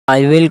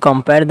I will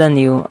compare the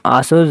new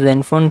Asus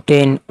Zenfone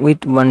 10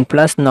 with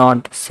OnePlus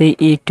Nord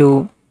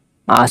CE2.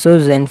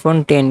 Asus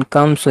Zenfone 10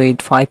 comes with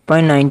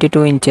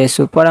 5.92 inches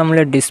Super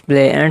AMOLED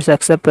display and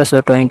success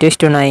ratio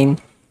 20:9.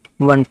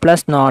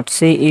 OnePlus Nord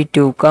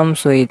CE2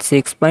 comes with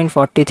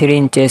 6.43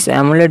 inches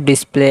AMOLED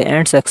display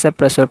and success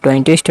ratio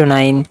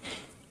 20:9.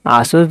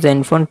 Asus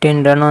Zenfone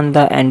 10 run on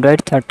the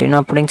Android 13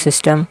 operating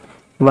system.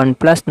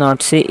 OnePlus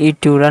Nord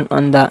CE2 run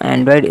on the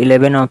Android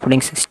 11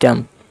 operating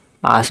system.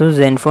 Asus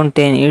Zenfone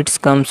 10 it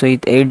comes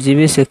with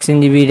 8GB,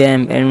 16GB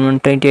RAM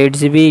and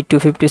 128GB,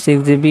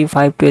 256GB,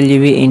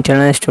 512GB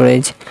internal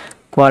storage.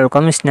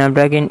 Qualcomm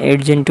Snapdragon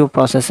 8 Gen 2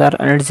 processor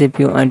and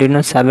CPU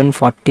Adreno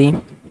 740.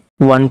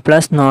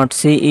 OnePlus Nord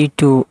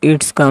CE2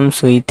 it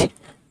comes with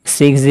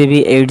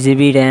 6GB,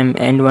 8GB RAM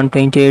and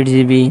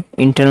 128GB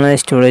internal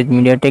storage.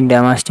 MediaTek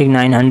Dimensity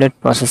 900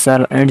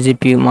 processor and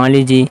GPU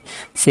Mali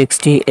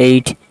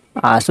G68.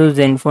 Asus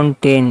Zenfone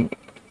 10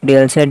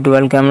 real set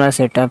dual camera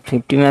setup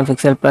 50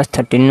 MP plus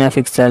 13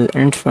 MP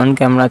and front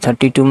camera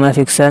 32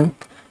 MP.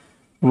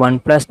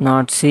 OnePlus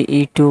Nord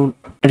CE2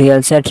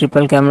 real set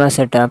triple camera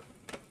setup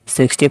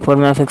 64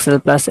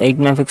 MP plus 8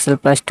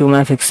 MP plus 2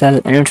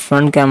 MP and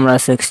front camera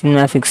 16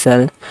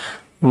 MP.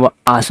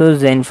 Asus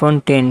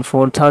Zenfone 10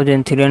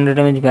 4300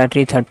 mAh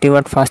battery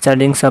 30W fast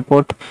charging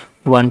support.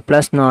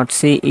 OnePlus Nord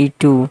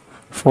CE2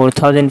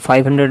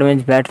 4500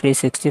 mAh battery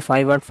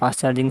 65W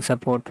fast charging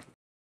support.